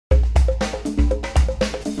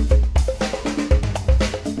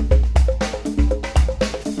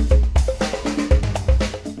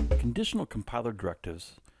Conditional compiler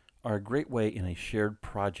directives are a great way in a shared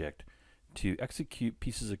project to execute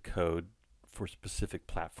pieces of code for specific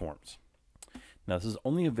platforms. Now, this is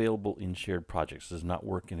only available in shared projects. This does not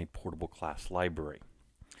work in a portable class library.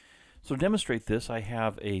 So to demonstrate this, I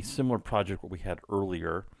have a similar project what we had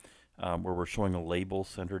earlier, where we're showing a label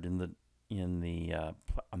centered on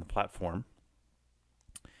the platform.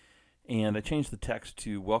 And I changed the text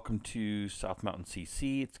to "Welcome to South Mountain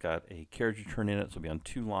CC." It's got a carriage return in it, so it'll be on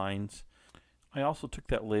 2 lines. I also took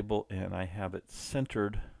that label and I have it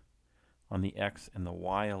centered on the X and the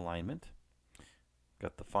Y alignment.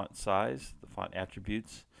 Got the font size, the font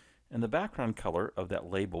attributes, and the background color of that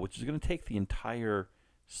label, which is going to take the entire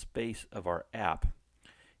space of our app.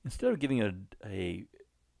 Instead of giving it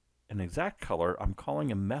an exact color, I'm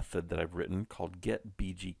calling a method that I've written called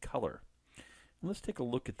getBGColor. And let's take a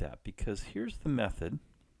look at that, because here's the method.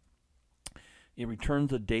 It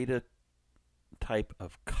returns a data type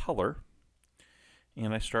of color,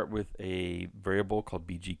 and I start with a variable called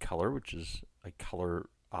bgcolor, which is a color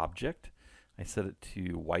object. I set it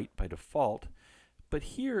to white by default, but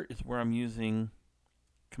here is where I'm using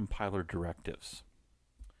compiler directives.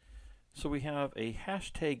 So we have a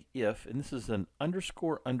hashtag if, and this is an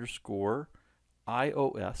underscore underscore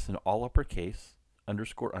iOS in all uppercase,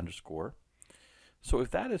 underscore underscore. So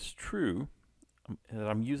if that is true, that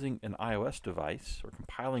I'm using an iOS device or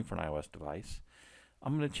compiling for an iOS device,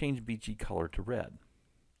 I'm going to change bgcolor to red.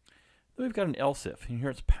 Then we've got an else if, and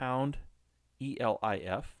here it's pound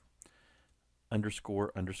ELIF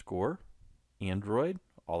underscore underscore Android,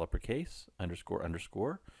 all uppercase, underscore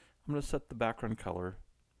underscore. I'm going to set the background color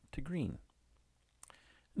to green.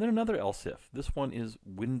 And then another else if. This one is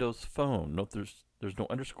Windows Phone. Note there's no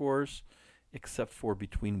underscores except for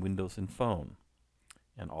between Windows and Phone.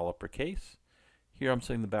 And all uppercase. Here I'm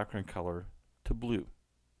setting the background color to blue.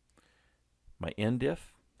 My end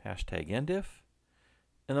if, hashtag end if,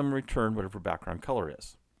 and I'm going to return whatever background color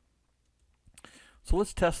is. So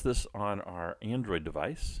let's test this on our Android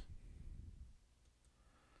device.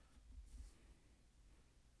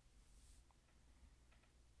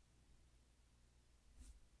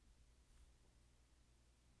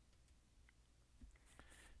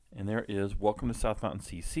 And there is "Welcome to South Mountain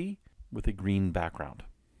CC" with a green background.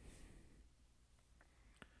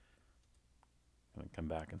 I'm going to come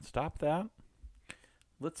back and stop that.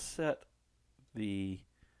 Let's set the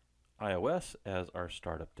iOS as our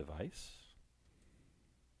startup device.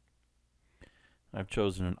 I've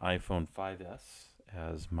chosen an iPhone 5S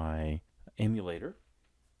as my emulator.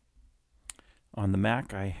 On the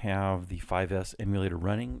Mac, I have the 5S emulator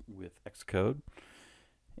running with Xcode.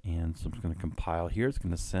 And so I'm just going to compile here. It's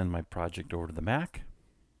going to send my project over to the Mac.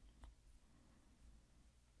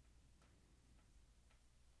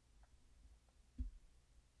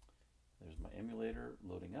 There's my emulator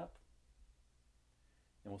loading up.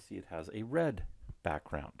 And we'll see it has a red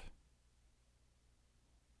background.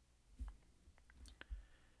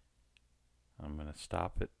 I'm going to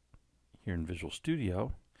stop it here in Visual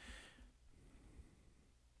Studio.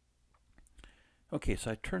 Okay,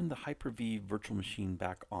 so I turned the Hyper-V virtual machine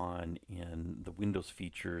back on in the Windows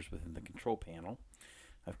features within the control panel.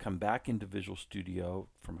 I've come back into Visual Studio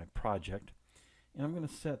for my project, and I'm going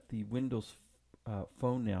to set the Windows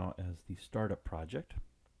Phone now as the startup project.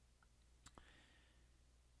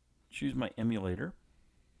 Choose my emulator,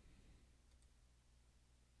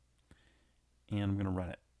 and I'm going to run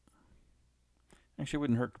it. Actually, it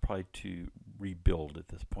wouldn't hurt probably to rebuild at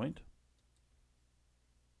this point.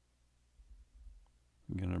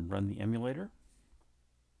 I'm going to run the emulator.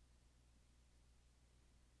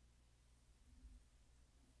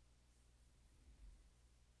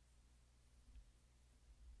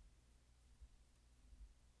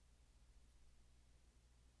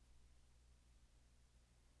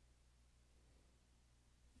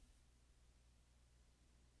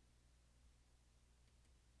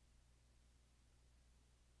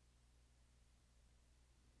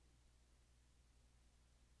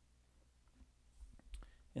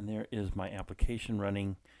 And there is my application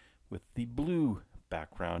running with the blue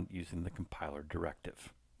background using the compiler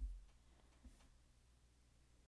directive.